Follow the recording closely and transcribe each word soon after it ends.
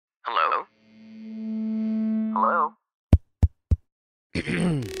Hello? Hello?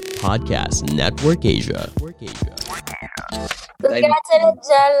 Podcast Network Asia. Congrats ulit,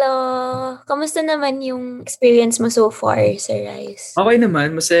 Jello! Kamusta naman yung experience mo so far sa Rise? Okay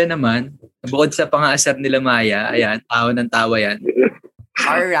naman, masaya naman. Bukod sa pang-aasar nila Maya, ayan, tawa ng tawa yan.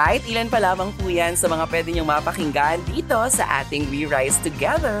 Alright, ilan pa lamang po yan sa mga pwede niyong mapakinggan dito sa ating We Rise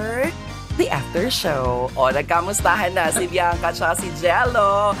Together, the After Show. O, nagkamustahan na si Bianca at si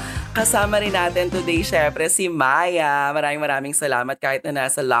Jello. Kasama rin natin today, syempre, si Maya. Maraming salamat kahit na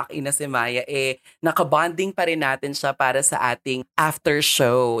nasa lock-in na si Maya, nakabonding pa rin natin siya para sa ating after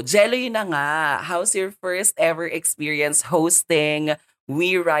show. Jello, yun na nga. How's your first ever experience hosting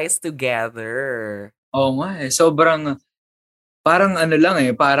We Rise Together? Oo nga sobrang, parang ano lang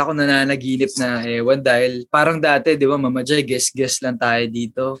para ako nananaginip na ewan dahil parang dati, di ba, Mama Jai, guest lang tayo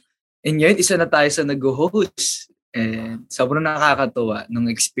dito. And ngayon, isa na tayo sa nag-host. And sobrang nakakatuwa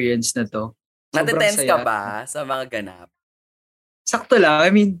nung experience na to. Nate-tense ka ba sa mga ganap? Sakto lang.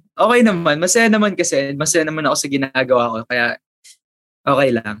 I mean, okay naman. Masaya naman kasi. Masaya naman ako sa ginagawa ko. Kaya, okay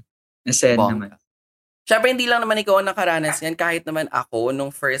lang. Masaya naman. Siyempre, hindi lang naman ikaw ang nakaranas yan. Kahit naman ako,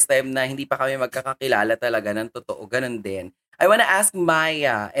 nung first time na hindi pa kami magkakakilala talaga ng totoo, ganun din. I wanna ask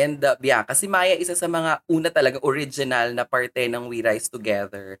Maya and Bianca. Kasi Maya, isa sa mga una talaga original na parte ng We Rise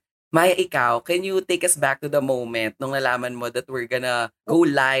Together. Maya, ikaw, can you take us back to the moment nung nalaman mo that we're gonna go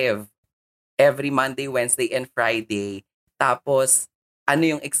live every Monday, Wednesday, and Friday? Tapos,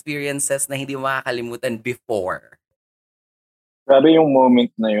 ano yung experiences na hindi mo makakalimutan before? Grabe yung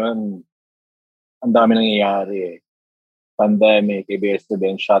moment na yun. Ang dami nangyayari Pandemic,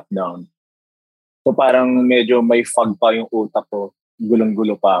 ABS-CBN shutdown. So parang medyo may fog pa yung utak ko.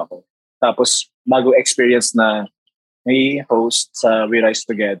 Gulong-gulo pa ako. Tapos, bago experience na may host sa We Rise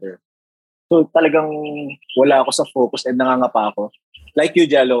Together. So talagang wala ako sa focus and nangangapa ako. Like you,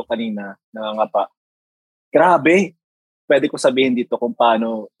 Jello, kanina, nangangapa. Grabe! Pwede ko sabihin dito kung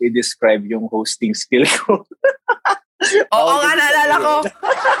paano i-describe yung hosting skill ko. Oo nga, naalala ko.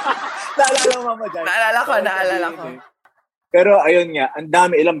 Naalala mo, Mama Jan. Naalala ko. Pero ayun nga, ang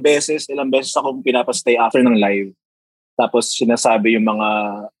dami, ilang beses akong pinapastay after ng live. Tapos sinasabi yung mga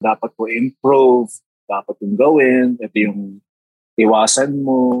dapat ko improve, dapat yung gawin, ito yung iwasan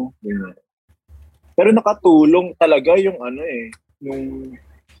mo. Yun. Pero nakatulong talaga yung yung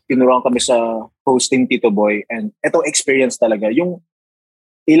tinuruan kami sa hosting Tito Boy, and itong experience talaga, yung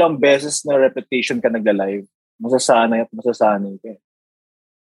ilang beses na repetition ka nagla-live, masasanay ka.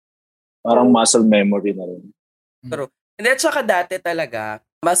 Parang muscle memory na rin. Pero, hindi, at saka dati talaga,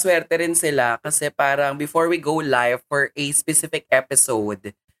 maswerte rin sila kasi parang before we go live for a specific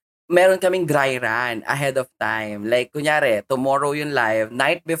episode, meron kaming dry run ahead of time. Like, kunyari, tomorrow yung live,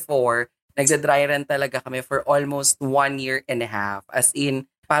 night before, nagsa-dry run talaga kami for almost 1 year and a half. As in,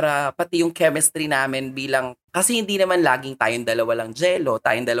 para pati yung chemistry namin bilang, kasi hindi naman laging tayong dalawa lang Jello,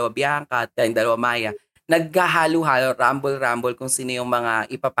 tayong dalawa Bianca, tayong dalawa Maya. Naghahalo-halo, rumble-rumble kung sino yung mga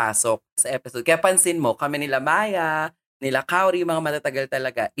ipapasok sa episode. Kaya pansin mo, kami nila Maya, nila Kauri, mga matatagal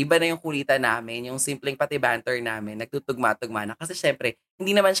talaga. Iba na yung kulitan namin, yung simpleng pati banter namin, nagtutugma-tugma na. Kasi syempre,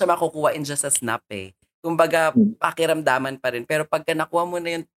 hindi naman siya makukuha in just a snap Kumbaga, pakiramdaman pa rin. Pero pagka nakuha mo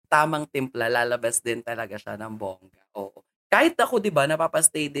na yung tamang timpla, lalabas din talaga siya ng bongga. Oo. Kahit ako, di ba,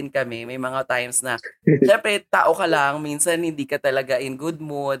 napapastay din kami. May mga times na, syempre, tao ka lang, minsan hindi ka talaga in good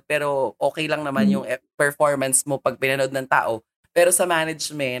mood, pero okay lang naman yung performance mo pag pinanood ng tao. Pero sa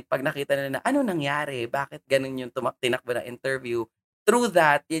management, pag nakita nila na, ano nangyari? Bakit ganun yung tinakbo na interview? Through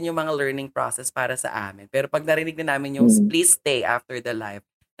that, yan yung mga learning process para sa amin. Pero pag narinig na namin yung please stay after the live,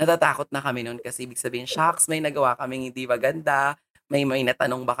 natatakot na kami noon kasi ibig sabihin, shocks, may nagawa kaming hindi maganda, may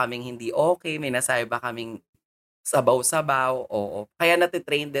natanong ba kaming hindi okay, may nasabi ba kaming sabaw-sabaw, oo. Kaya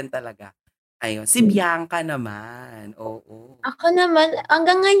natitrain din talaga. Ayun. Si Bianca naman, oo. Ako naman,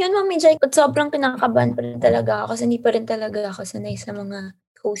 hanggang ngayon, Mami Jai, sobrang kinakabahan pa rin talaga ako kasi hindi pa rin talaga ako sanay sa mga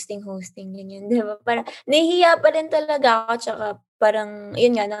hosting, ganyan. Di ba? Parang, nahihiya pa rin talaga ako, tsaka parang,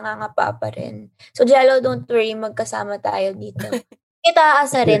 yun nga, nangangapa pa rin. So, Jello, don't worry, magkasama tayo dito. Kita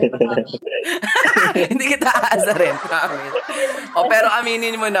aasa rin, promise. Hindi kita aasarin, promise. Pero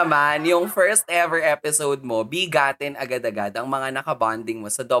aminin mo naman, yung first ever episode mo, bigatin agad-agad ang mga nakabonding mo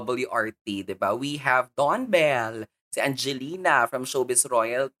sa WRT, di ba? We have Don Bell, si Angelina from Showbiz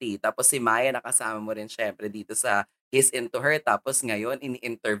Royalty, tapos si Maya nakasama mo rin syempre dito sa He's Into Her, tapos ngayon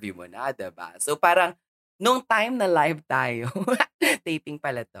ini-interview mo na, di ba? So parang, nung time na live tayo, taping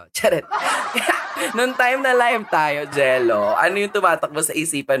pala to, charot. Nung time na live tayo, Jello, ano yung tumatakbo sa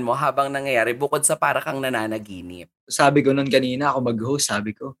isipan mo habang nangyayari bukod sa para kang nananaginip? Sabi ko nun kanina, ako mag-host,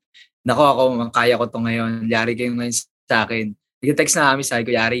 sabi ko, nako ako, kaya ko to ngayon, yari kayo ngayon sa akin. Nag-text na kami, sabi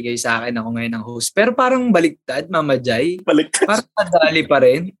ko, yari kayo sa akin, ako ngayon ang host. Pero parang baliktad, Mama Jai. Baliktad. Parang nadali pa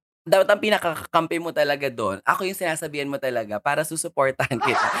rin. Dapat ang pinakakampi mo talaga doon, ako yung sinasabihan mo talaga para susuportahan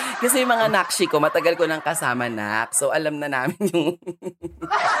kita. Kasi yung mga nakshi ko, matagal ko nang kasama, nak. So, alam na namin yung...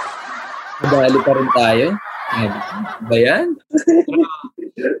 Nadali pa rin tayo. Ba yan?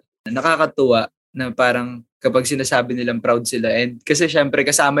 Nakakatuwa na parang kapag sinasabi nilang proud sila. And kasi syempre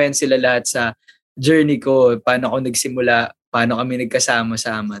kasama yan sila lahat sa journey ko. Paano ako nagsimula, paano kami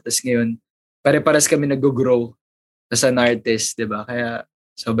nagkasama-sama. Tapos ngayon, pare-paras kami nag-grow as an artist, di ba? Kaya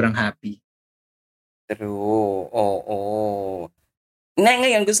sobrang happy. True. Oo.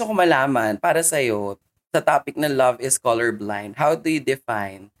 Ngayon, gusto ko malaman, para sa'yo, sa topic na love is colorblind, how do you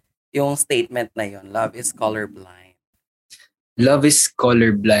define yung statement na yun? Love is colorblind. Love is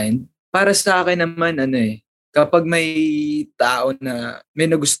colorblind. Para sa akin naman, kapag may tao na may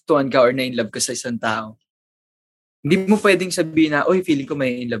nagustuhan ka or na-inlove ka sa isang tao, hindi mo pwedeng sabihin na, oy, feeling ko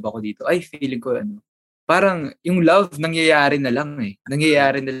may in love ako dito. Ay, feeling ko Parang yung love, nangyayari na lang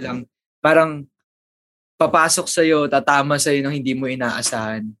Nangyayari na lang. Parang papasok sa'yo, tatama sa'yo nang hindi mo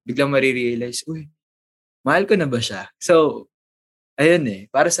inaasahan. Biglang marirealize, uy, mahal ko na ba siya? So, ayun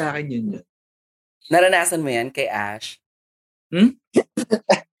para sa akin yun. Naranasan mo yan kay Ash?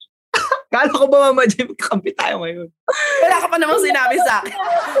 Kala ko ba, Mama Jay, magkakampi tayo ngayon? Wala ka pa namang sinabi sa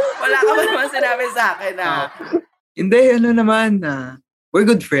akin. Hindi, naman, we're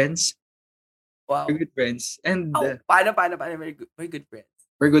good friends. Wow. We're good friends. And, Paano? We're good friends.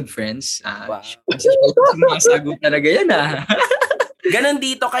 We're good friends. Wow. Sumasagot talaga yan, Ganon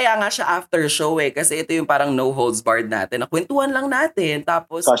dito, kaya nga siya after show kasi ito yung parang no holds barred natin. Nakwentuhan lang natin.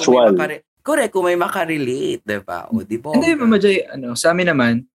 Tapos, casual. Kung may makarelate, diba? O, di ba? Hindi, Mama Jay, sa amin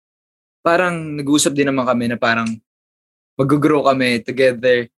naman, parang nag-uusap din naman kami na parang mag-grow kami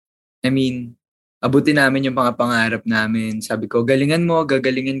together. I mean, abutin namin yung mga pangarap namin. Sabi ko, galingan mo,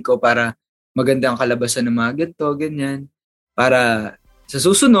 gagalingin ko para maganda ang kalabasan ng mga ganito, ganyan. Para sa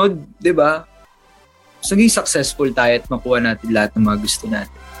susunod, di ba, maging successful tayo at makuha natin lahat ng mga gusto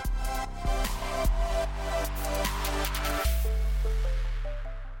natin.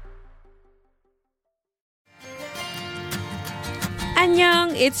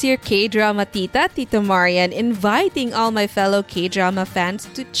 Annyeong, it's your K-drama tita, Tita Marian, inviting all my fellow K-drama fans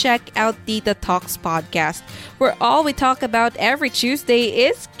to check out Tita Talks podcast, where all we talk about every Tuesday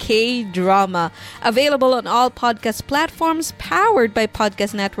is K-drama. Available on all podcast platforms, powered by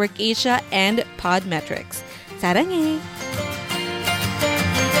Podcast Network Asia and Podmetrics. Sarange!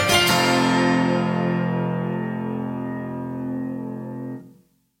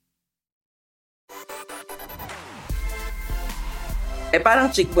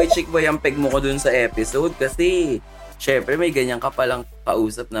 Parang chick boy ang peg mo ko dun sa episode kasi syempre may ganyan ka palang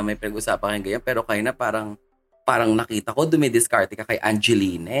kausap na may pag-usapan kang ganyan pero kayo na parang nakita ko dumidiskarte ka kay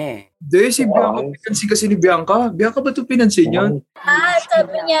Angeline. Hindi, si Bianca, pinansin kasi ni Bianca. Bianca ba ito pinansin yun?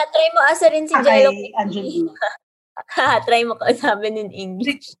 Sabi niya, try mo asarin si Jello. Angelina. Try mo kausapin in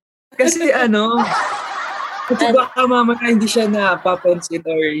English. Kasi kasi baka mamaya hindi siya napapansin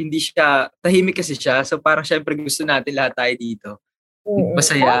or hindi siya, tahimik kasi siya. So parang syempre gusto natin lahat tayo dito.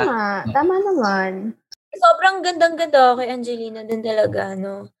 Masaya. Tama naman. Sobrang gandang-ganda kay Angelina din talaga,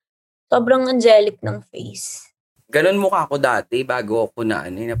 Sobrang angelic ng face. Ganon mukha ko dati bago ako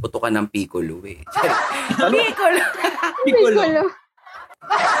naputukan ng Piccolo Piccolo.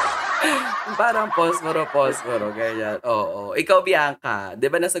 Parang posporo, ganyan. Oo. Ikaw, Bianca, di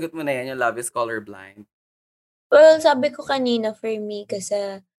ba nasagot mo na yan yung love is colorblind? Well, sabi ko kanina for me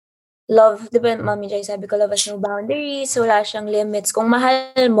kasi love, di ba, Mami Jai, sabi ko, love has no boundaries, wala siyang limits. Kung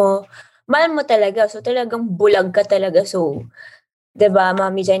mahal mo talaga. So, talagang bulag ka talaga. So, di ba,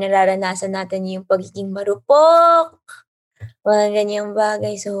 Mami Jai, nararanasan natin yung pagiging marupok, mga ganyang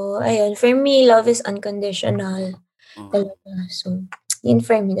bagay. So, ayun, for me, love is unconditional. Talaga. So, yun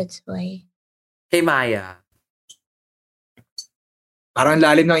for me, that's why. Kay Maya. Parang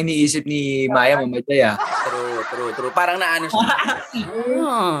lalim ng iniisip ni Maya, Mama Jai, True. Parang naano siya.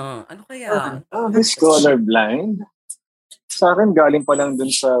 Ano kaya? This colorblind? Sa akin, galing pa lang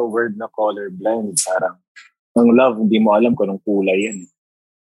dun sa word na colorblind. Parang, ang love, hindi mo alam kung anong kulay yan.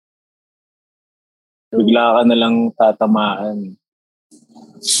 Bigla ka na lang tatamaan.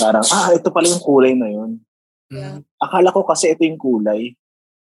 Parang, ito pala yung kulay na yun. Yeah. Akala ko kasi ito yung kulay.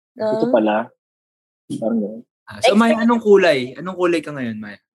 Ito pala. Parang gano'n. So Maya, anong kulay? Anong kulay ka ngayon,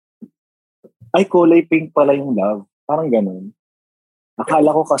 Maya? Ay, kulay pink pala yung love. Parang gano'n.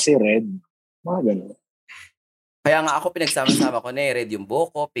 Akala ko kasi red. Mga gano'n. Kaya nga ako pinagsama-sama ko na red yung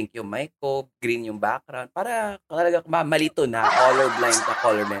buhok ko, pink yung mic ko, green yung background. Para talaga malito na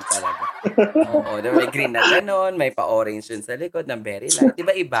colorblind talaga. Oo, may green na ganon, may pa-orange yun sa likod ng very light.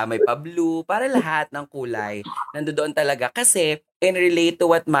 Iba-iba, may pa-blue, para lahat ng kulay. Nandoon talaga. Kasi, in relate to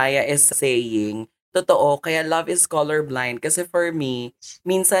what Maya is saying, totoo, kaya love is colorblind. Kasi for me,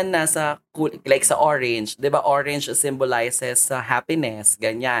 minsan nasa, like sa orange, di ba orange symbolizes happiness,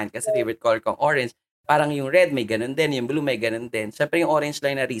 ganyan. Kasi favorite color kong orange. Parang yung red may ganun din, yung blue may ganun din. Siyempre yung orange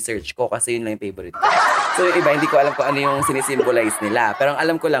lang na research ko kasi yun lang yung favorite ko. So yung iba, hindi ko alam kung ano yung sinisimbolize nila. Pero ang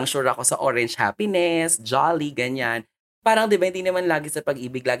alam ko lang, sure ako sa orange happiness, jolly, ganyan. Parang di ba, hindi naman lagi sa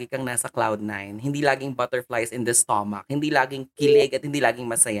pag-ibig, lagi kang nasa cloud nine. Hindi laging butterflies in the stomach. Hindi laging kilig at hindi laging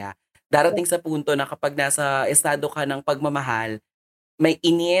masaya. Darating sa punto na kapag nasa estado ka ng pagmamahal, may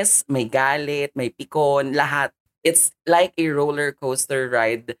inis, may galit, may pikon, lahat. It's like a roller coaster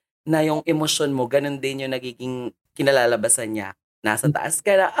ride na yung emosyon mo, ganun din yung nagiging kinalalabasan niya. Nasa taas ka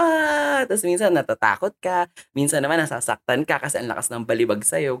na, tapos minsan natatakot ka, minsan naman nasasaktan ka kasi ang lakas ng balibag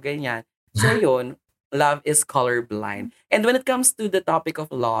sa'yo, ganyan. So yun, love is colorblind. And when it comes to the topic of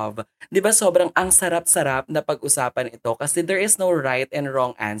love, di ba sobrang ang sarap-sarap na pag-usapan ito kasi there is no right and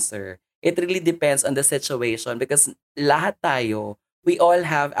wrong answer. It really depends on the situation because lahat tayo, we all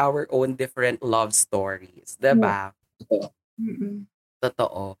have our own different love stories. Diba?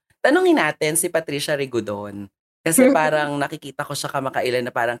 Totoo. Tanungin natin si Patricia Rigudon. Kasi parang nakikita ko siya kamakailan na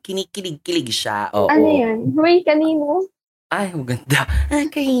parang kinikilig-kilig siya. Oo. Ano yan? Ray, kanino? Ay, maganda.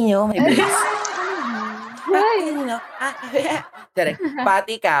 Kanino, may bilis. Kanino.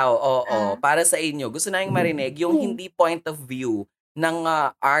 Pati ikaw, oo. Para sa inyo, gusto namin marinig yung hindi point of view ng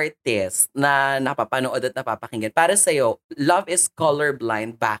artist na napapanood at napapakinggan. Para sa'yo, love is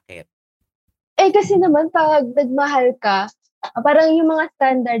colorblind. Bakit? Kasi naman, pag nagmahal ka, parang yung mga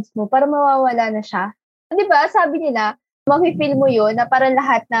standards mo, parang mawawala na siya. Di ba, sabi nila, mag-feel mo yun na parang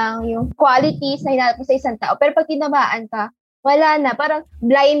lahat ng yung qualities na hinahanap mo sa isang tao. Pero pag tinamaan ka, wala na. Parang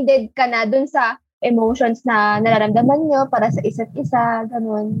blinded ka na dun sa emotions na nararamdaman nyo para sa isa't isa,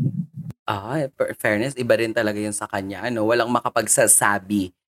 ganun. Fairness, iba rin talaga yun sa kanya. Walang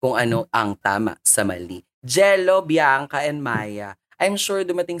makapagsasabi kung ano ang tama sa mali. Jello, Bianca, and Maya, I'm sure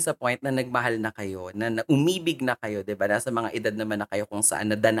dumating sa point na nagmahal na kayo, na umibig na kayo, diba? Nasa mga edad naman na kayo kung saan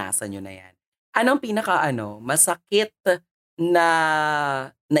nadanasan nyo na yan. Anong masakit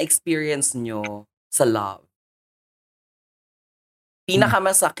na experience nyo sa love?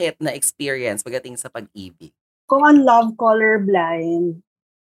 Pinakamasakit na experience pagdating sa pag-ibig? Kung ang love colorblind,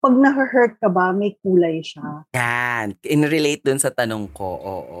 pag na-hurt ka ba, may kulay siya. Yan. In-relate dun sa tanong ko,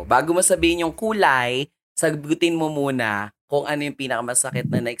 oo. Bago mo sabihin yung kulay, sagutin mo muna kung ano yung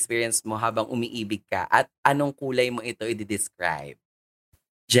pinakamasakit na na-experience mo habang umiibig ka at anong kulay mo ito i-describe.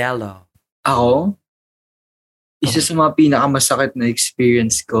 Jello. Ako? Isa sa mga pinakamasakit na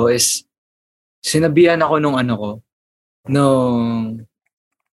experience ko is sinabihan ako nung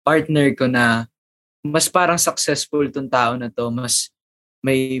partner ko na mas parang successful tong tao na to, mas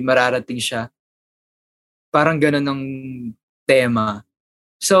may mararating siya. Parang ganun ang tema.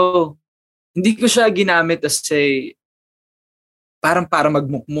 So, hindi ko siya ginamit as parang para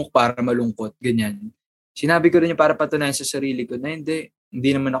magmukmuk, para malungkot, ganyan. Sinabi ko rin yung para patunayan sa sarili ko na hindi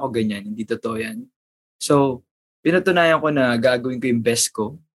naman ako ganyan, hindi totoo yan. So, pinatunayan ko na gagawin ko yung best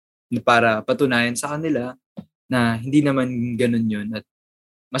ko para patunayan sa kanila na hindi naman ganun yun. At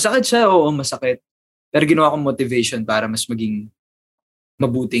masakit siya, oo, masakit. Pero ginawa kong motivation para mas maging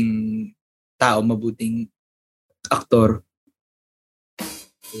mabuting tao, mabuting aktor.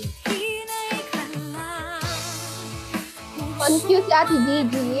 Confused si Ate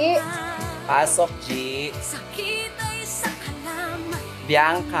Gigi. Pasok, G.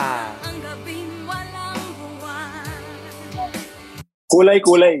 Bianca.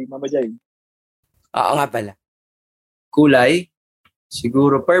 Kulay, Mama Jai. Oo nga pala. Kulay?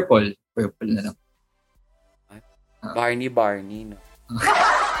 Siguro purple. Purple na lang. Barney, no?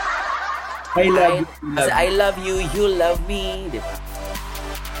 I love you. Kasi I love you, you love me. Di ba?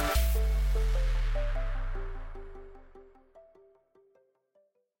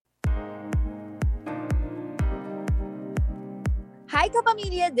 Hi,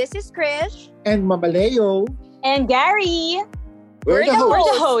 kapamilya. This is Krish. And Mama Leo. And Gary. We're the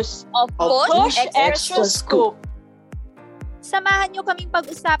hosts of Push Extra Scoop. Samahan niyo kaming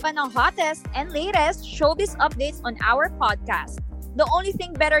pag-usapan ng hottest and latest showbiz updates on our podcast. The only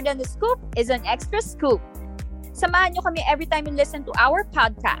thing better than the scoop is an extra scoop. Samahan niyo kami every time you listen to our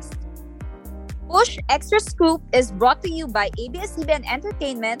podcast. Push Extra Scoop is brought to you by ABS-CBN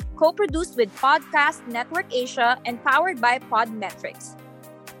Entertainment, co-produced with Podcast Network Asia and powered by Podmetrics.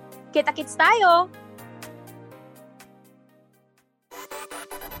 Kita-kits tayo!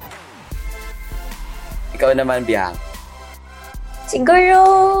 Ikaw naman, Bianca.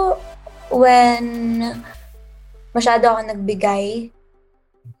 Siguro, when masyado ako nagbigay,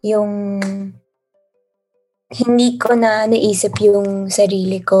 yung hindi ko na naisip yung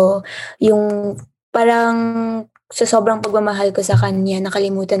sarili ko, yung parang sa sobrang pagmamahal ko sa kanya,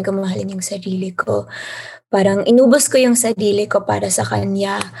 nakalimutan ko mahalin yung sarili ko. Parang inubos ko yung sarili ko para sa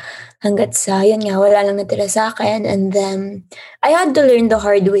kanya hanggat sa, yun nga, wala lang natira sa akin. And then, I had to learn the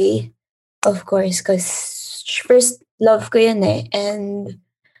hard way, of course, because first love ko yun eh. And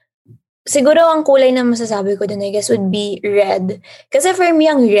siguro ang kulay na masasabi ko dun, I guess, would be red. Kasi for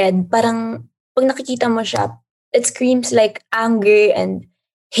me, ang red, parang pag nakikita mo siya, it screams like anger and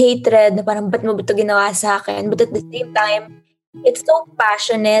hatred na parang ba't mo ba ito ginawa sa akin? But at the same time, it's so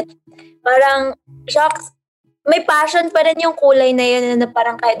passionate. Parang, shocks, may passion pa rin yung kulay na yun na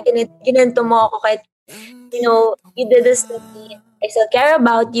parang kahit ginanto mo ako, kahit, you did this to me. I still care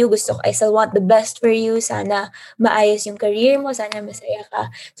about you. I still want the best for you. Sana maayos yung career mo. Sana masaya ka.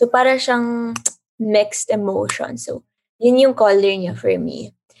 So, para siyang mixed emotion. So, yun yung color niya for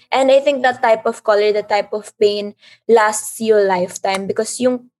me. And I think that type of color, the type of pain lasts you a lifetime because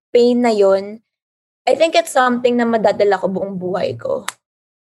yung pain na yun, I think it's something na madadala ko buong buhay ko.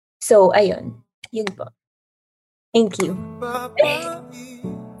 So, ayun. Yun po. Thank you.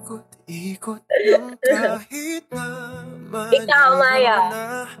 Ikaw, Maya.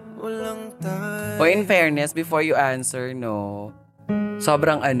 O in fairness, before you answer,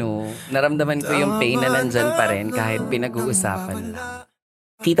 sobrang naramdaman ko yung pain na nandyan pa rin kahit pinag-uusapan lang.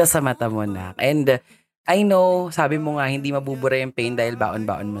 Kita sa mata mo na. And I know, sabi mo nga, hindi mabubura yung pain dahil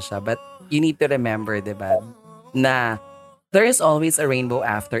baon-baon mo siya. But you need to remember, diba, na there is always a rainbow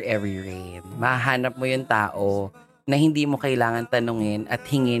after every rain. Mahanap mo yung tao na hindi mo kailangan tanungin at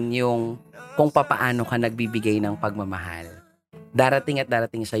hingin yung kung papaano ka nagbibigay ng pagmamahal. Darating at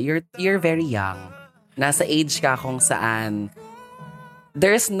darating siya. You're very young. Nasa age ka kung saan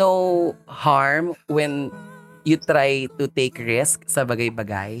there's no harm when you try to take risk sa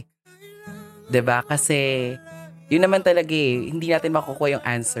bagay-bagay. 'Di ba? Kasi yun naman talaga hindi natin makukuha yung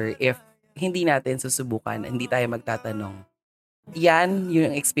answer if hindi natin susubukan, hindi tayo magtatanong. Yan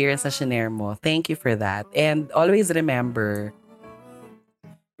yung experience na shinare mo. Thank you for that. And always remember,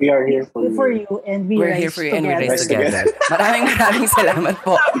 we are here for you and we're here for you and we rise together. Maraming salamat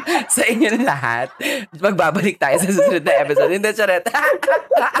po sa inyong lahat. Magbabalik tayo sa susunod na episode. Hindi, charet.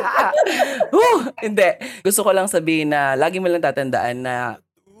 Hindi. Gusto ko lang sabihin na lagi mo lang tatandaan na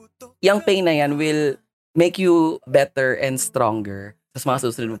yung pain na yan will make you better and stronger sa mga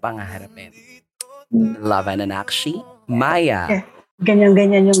susunod mo pang haharapin. Love and Anakshi, Maya.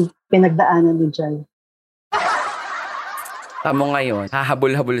 Ganyan-ganyan yung pinagdaanan ni Jai. Tamo ngayon,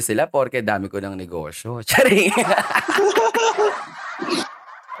 hahabol-habol sila porque dami ko ng negosyo. Charing!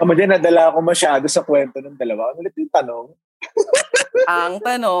 Dyan, nadala ako masyado sa kwento ng dalawa. Ano ulit yung tanong? Ang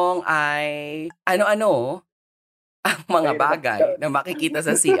tanong ay, ano-ano ang mga bagay na makikita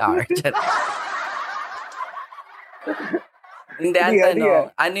sa CR? Hindi, ang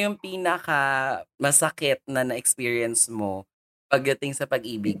tanong, ano yung pinaka masakit na na-experience mo pagdating sa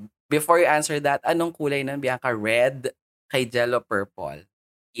pag-ibig? Before you answer that, anong kulay ng Bianca? Red, kay Jello, purple?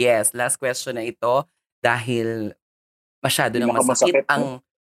 Yes, last question na ito dahil masyado nang masakit ang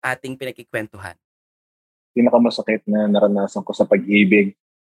ating pinakikwentuhan. Pinakamasakit na naranasan ko sa pag-ibig,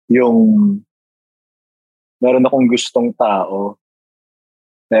 yung meron akong gustong tao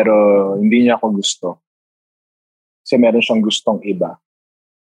pero hindi niya ako gusto. Kasi meron siyang gustong iba.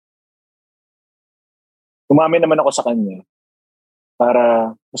 Umamin naman ako sa kanya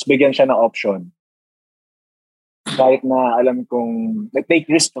para mas bigyan siya ng option. Kahit na alam kong, take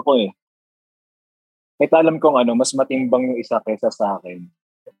risk ako eh. Kahit alam kong mas matimbang yung isa kaysa sa akin.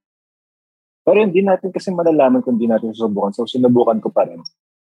 Pero hindi natin kasi malalaman kung hindi natin susubukan. So, sinubukan ko pa rin.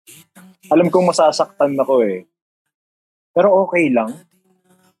 Alam kong masasaktan ako eh. Pero okay lang.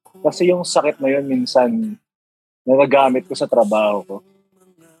 Kasi yung sakit na yun minsan, nagagamit ko sa trabaho ko.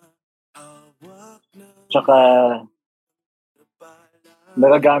 Tsaka,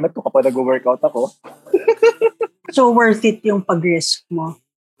 nagagamit ko kapag nag-workout ako. So, worth it yung pag-risk mo?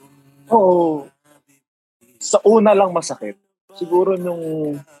 Oo. Sa una lang masakit. Siguro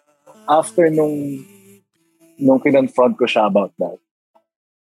nung after nung kinonfront ko siya about that.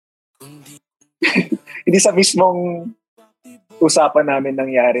 Hindi sa mismong usapan namin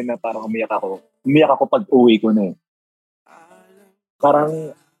nangyari na parang umiyak ako. Umiyak ako pag uwi ko na eh.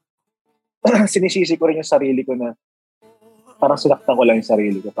 Parang sinisisi ko rin yung sarili ko na parang sinaktan ko lang yung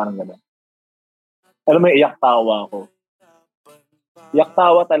sarili ko. Parang gano'n. Alam mo, iyak-tawa ako.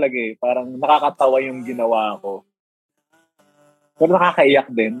 Iyak-tawa talaga eh. Parang nakakatawa yung ginawa ko. Pero nakakaiyak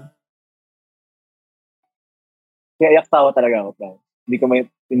din. Kaya iyak-tawa talaga ako. Hindi ko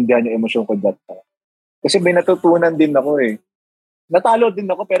maintindihan yung emosyon ko that time. Kasi may natutunan din ako eh. Natalo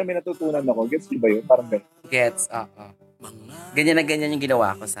din ako pero may natutunan ako. Gets ba yun? Parang ganyan. Gets, oo. Ganyan na ganyan yung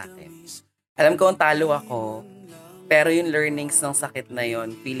ginawa ko sa akin. Alam ko ang talo ako, pero yung learnings ng sakit na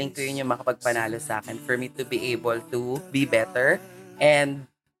yon, feeling ko yun yung makapagpanalo sa akin for me to be able to be better. And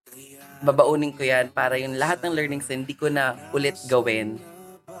babaunin ko yan para yung lahat ng learnings na hindi ko na ulit gawin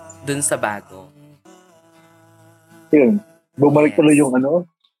dun sa bago. Yun. Bumalik tuloy yung ano?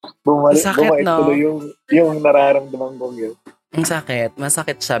 Bumalik no? Tuloy yung nararamdaman ko yun. Ang sakit.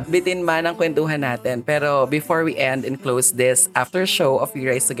 Masakit siya. Bitin man ang kwentuhan natin. Pero before we end and close this after show of We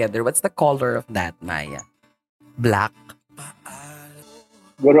Rise Together, what's the color of that, Maya? Black?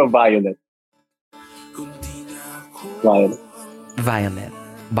 Siguro violet. Violet.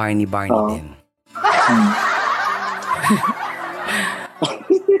 Barney din.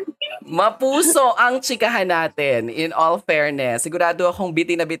 Mapuso ang chikahan natin, in all fairness. Sigurado akong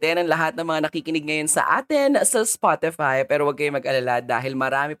bitin na bitin ang lahat ng mga nakikinig ngayon sa atin sa Spotify. Pero huwag kayong mag-alala dahil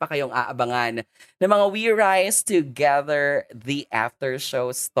marami pa kayong aabangan ng mga We Rise Together The After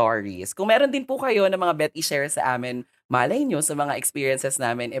Show Stories. Kung meron din po kayo ng mga bet i-share sa amin, malay nyo sa mga experiences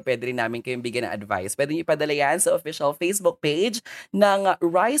namin, pwede rin namin kayong bigyan ng advice. Pwede nyo ipadala yan sa official Facebook page ng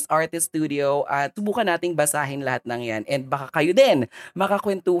Rise Artist Studio at subukan nating basahin lahat ng yan. And baka kayo din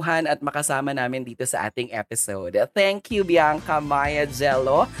makakwentuhan at makasama namin dito sa ating episode. Thank you, Bianca, Maya,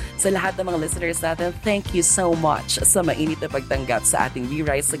 Jello. Sa lahat ng mga listeners natin, thank you so much sa mainit na pagtanggap sa ating We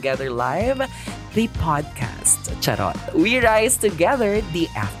Rise Together Live, the podcast. Charot. We Rise Together, the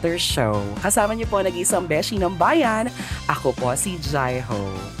After Show. Kasama niyo po nag-isang beshi ng bayan. Ako po si Jaiho.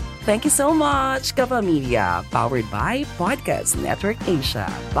 Thank you so much, Kapamilya. Powered by Podcast Network Asia.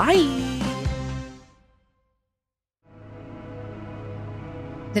 Bye!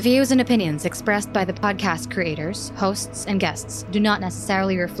 The views and opinions expressed by the podcast creators, hosts, and guests do not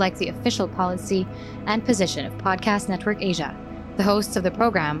necessarily reflect the official policy and position of Podcast Network Asia, the hosts of the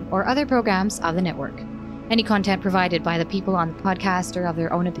program, or other programs of the network. Any content provided by the people on the podcast are of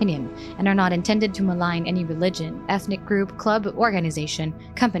their own opinion and are not intended to malign any religion, ethnic group, club, organization,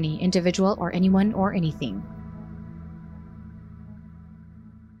 company, individual, or anyone or anything.